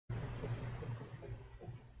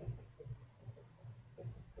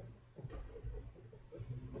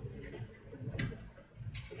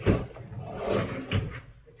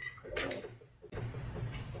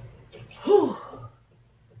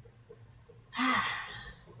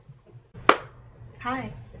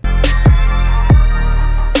Hi.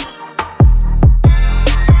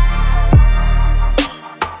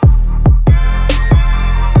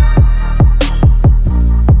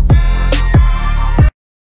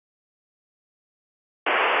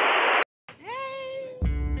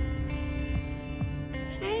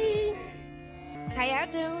 Hey, how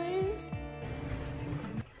y'all doing?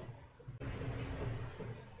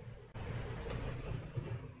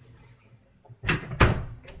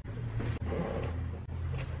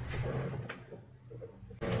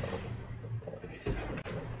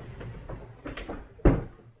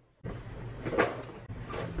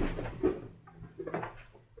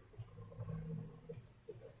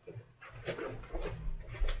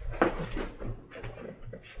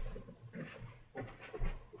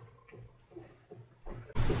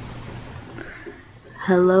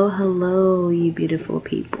 Hello, you beautiful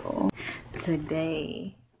people.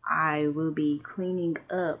 Today, I will be cleaning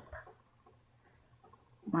up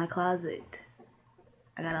my closet.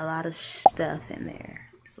 I got a lot of stuff in there.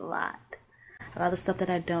 It's a lot. A lot of stuff that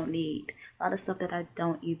I don't need. A lot of stuff that I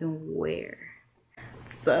don't even wear.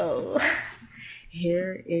 So,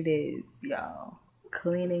 here it is, y'all.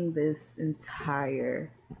 Cleaning this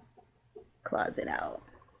entire closet out.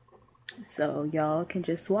 So, y'all can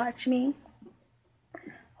just watch me.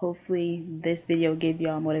 Hopefully this video give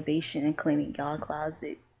y'all motivation in cleaning y'all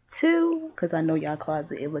closet too, because I know y'all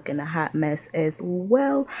closet is looking a hot mess as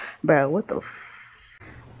well. Bro, what the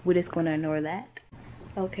we're just gonna ignore that.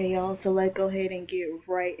 Okay, y'all, so let's go ahead and get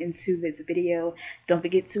right into this video. Don't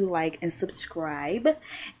forget to like and subscribe,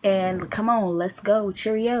 and come on, let's go.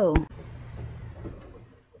 Cheerio.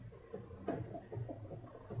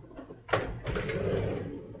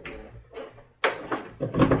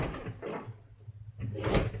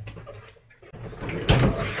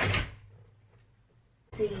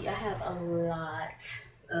 See, I have a lot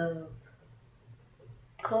of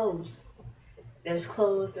clothes. There's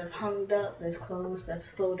clothes that's hung up, there's clothes that's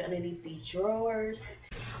folded underneath these drawers.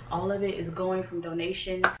 All of it is going from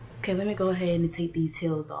donations. Okay, let me go ahead and take these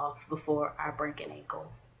heels off before I break an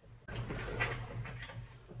ankle.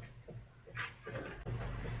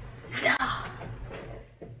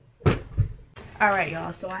 Alright,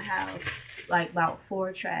 y'all, so I have like about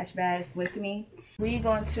 4 trash bags with me. We're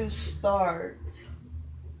going to start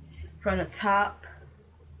from the top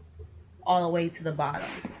all the way to the bottom.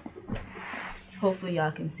 Hopefully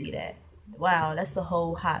y'all can see that. Wow, that's a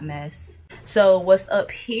whole hot mess. So what's up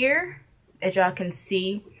here, as y'all can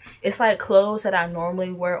see, it's like clothes that I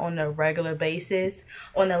normally wear on a regular basis.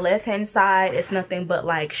 On the left hand side, it's nothing but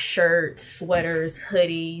like shirts, sweaters,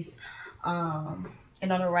 hoodies,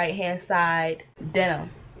 and on the right hand side, denim.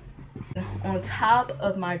 On top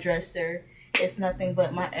of my dresser, it's nothing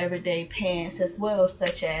but my everyday pants as well,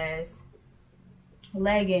 such as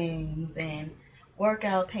leggings and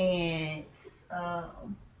workout pants,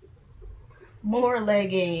 more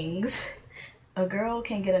leggings. A girl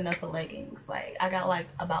can't get enough of leggings. Like, I got like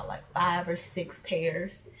about like 5 or 6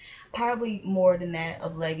 pairs, probably more than that,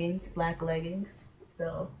 of leggings, black leggings.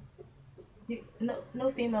 So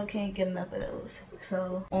no female can't get enough of those.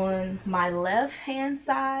 So on my left hand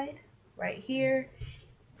side right here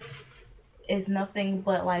is nothing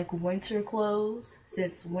but like winter clothes,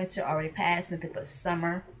 since winter already passed, nothing but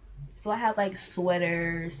summer. So I have like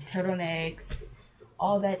sweaters, turtlenecks,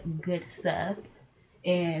 all that good stuff,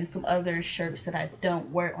 and some other shirts that I don't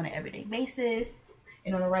wear on an everyday basis.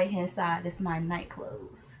 And on the right hand side is my night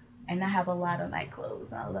clothes, and I have a lot of night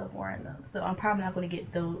clothes and I love wearing them. So I'm probably not going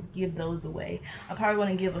to give those away. I'm probably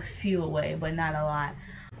going to give a few away, but not a lot.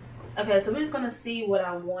 Okay, so we're just going to see what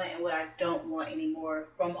I want and what I don't want anymore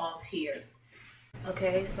from off here.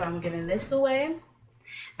 Okay, so I'm giving this away.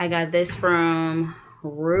 I got this from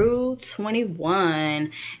Rue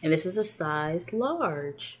 21, and this is a size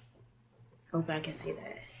large. Hope I can see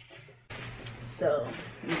that. So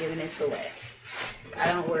I'm giving this away.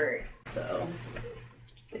 I don't wear it, so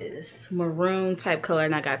it's maroon type color,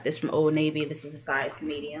 and I got this from Old Navy. This is a size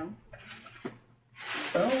medium.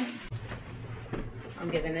 Boom. I'm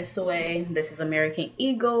giving this away. This is American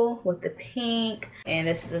Eagle with the pink, and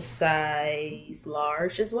this is a size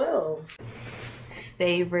large as well.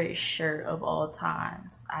 Favorite shirt of all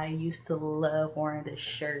times. I used to love wearing this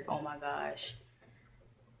shirt. Oh my gosh.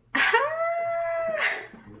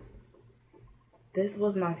 This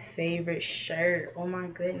was my favorite shirt. Oh my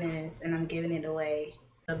goodness. And I'm giving it away.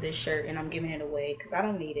 Of this shirt, and I'm giving it away because I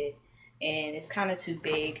don't need it, and it's kind of too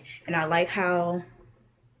big. And I like how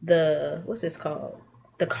the, what's this called,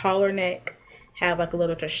 the collar neck have like a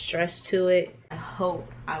little distress to it.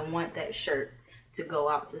 I want that shirt to go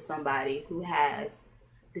out to somebody who has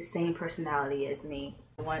the same personality as me.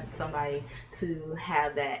 I want somebody to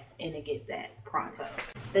have that and to get that pronto.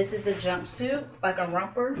 This is a jumpsuit, like a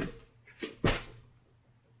romper.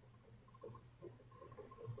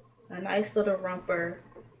 A nice little romper.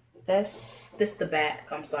 This the back,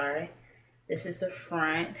 I'm sorry. This is the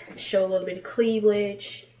front. Show a little bit of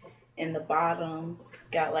cleavage. And the bottoms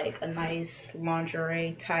got like a nice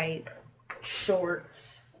lingerie type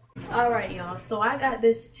shorts. Alright y'all, so I got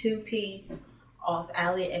this two-piece off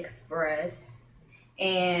AliExpress,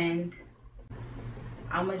 and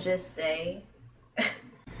I'ma just say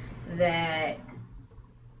that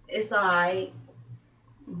it's alright,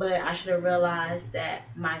 but I should have realized that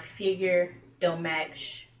my figure don't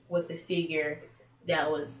match with the figure that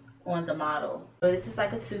was on the model. But this is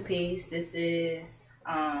like a two-piece. This is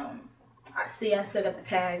I still got the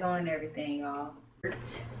tag on and everything, y'all,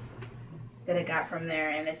 that I got from there,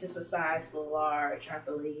 and this is a size large, I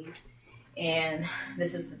believe. And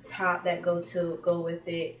this is the top that go with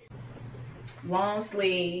it. Long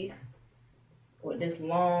sleeve with this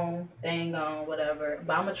long thing on, whatever.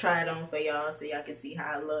 But I'm gonna try it on for y'all so y'all can see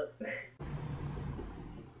how it look.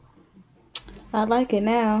 I like it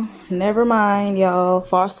now. Never mind, y'all.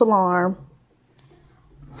 False alarm.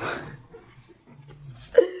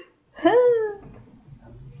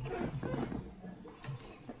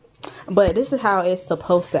 But this is how it's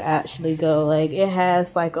supposed to actually go. Like, it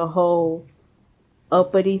has like a whole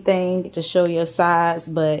uppity thing to show your size,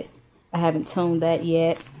 but I haven't toned that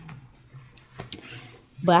yet.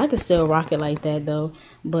 But I can still rock it like that though.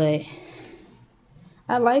 But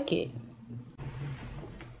I like it.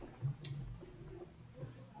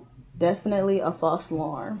 Definitely a false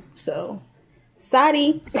alarm. So,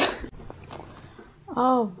 sorry.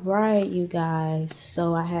 All right, you guys.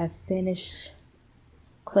 So I have finished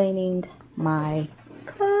cleaning my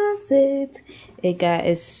closet.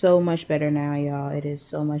 It's so much better now, y'all. It is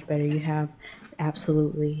so much better. You have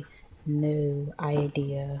absolutely no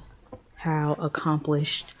idea how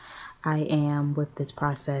accomplished I am with this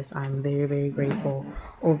process. I'm very, very grateful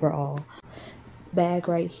overall. Bag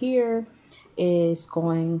right here is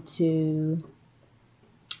going to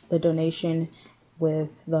the donation with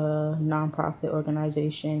the nonprofit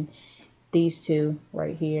organization. These two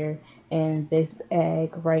right here, and this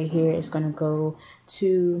bag right here is gonna go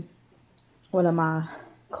to one of my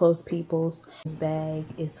close peoples. This bag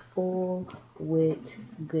is full with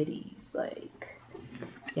goodies, like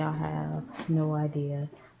y'all have no idea.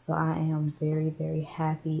 So I am very, very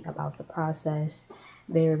happy about the process.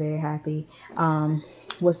 Very, very happy.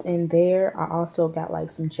 What's in there, I also got like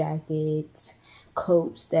some jackets,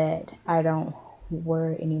 coats that I don't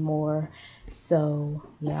wear anymore. So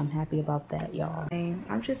yeah, I'm happy about that, y'all.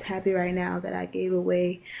 I'm just happy right now that I gave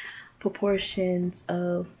away proportions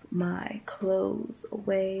of my clothes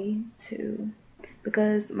away too,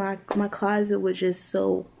 because my closet was just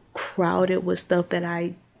so crowded with stuff that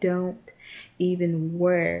I don't even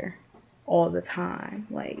wear all the time.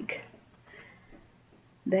 Like,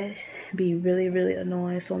 that be really, really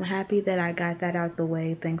annoying. So I'm happy that I got that out the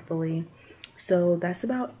way, thankfully. So that's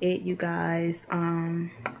about it, you guys.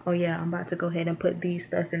 Oh yeah, I'm about to go ahead and put these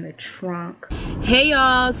stuff in the trunk. Hey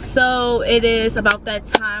y'all, so it is about that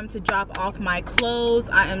time to drop off my clothes.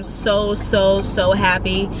 I am so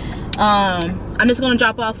happy. I'm just gonna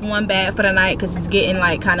drop off one bag for the night because it's getting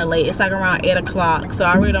like kind of late. It's like around 8 o'clock, so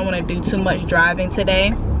I really don't want to do too much driving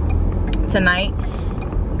tonight.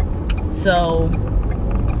 So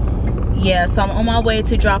yeah, so I'm on my way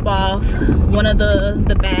to drop off one of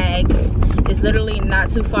the bags. It's literally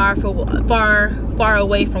not too far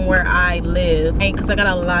away from where I live, because I got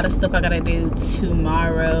a lot of stuff I gotta do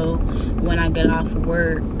tomorrow when I get off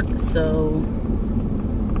work. So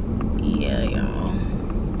yeah, y'all.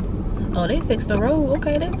 Oh, they fixed the road.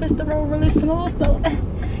 Okay, they fixed the road really smooth, so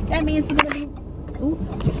that means it's gonna be. Ooh.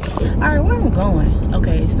 All right, where am I going?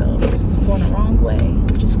 Okay, so I'm going the wrong way,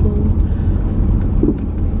 which is cool.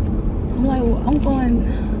 I'm like, well, I'm going,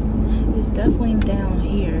 it's definitely down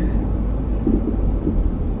here.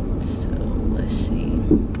 So let's see.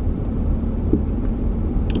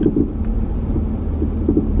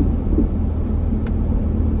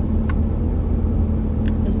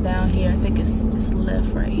 It's down here. I think it's just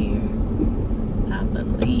left right here, I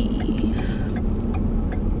believe.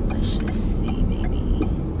 Let's just see, baby.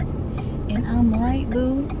 And I'm right,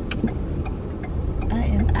 boo. I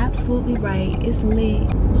am absolutely right. It's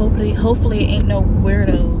lit. Hopefully it ain't no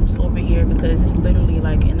weirdos over here, because it's literally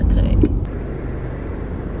like in the cut.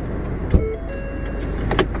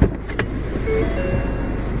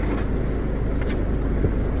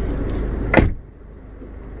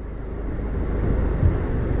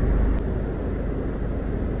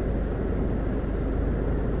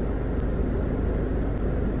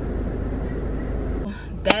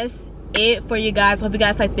 that's it for you guys. Hope you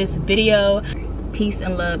guys like this video. Peace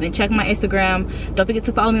and love, and check my Instagram. Don't forget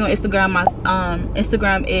to follow me on Instagram. My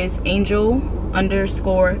Instagram is angel_bees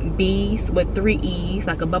with 3 E's,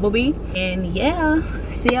 like a bubble bee. And yeah,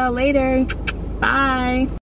 see y'all later. Bye.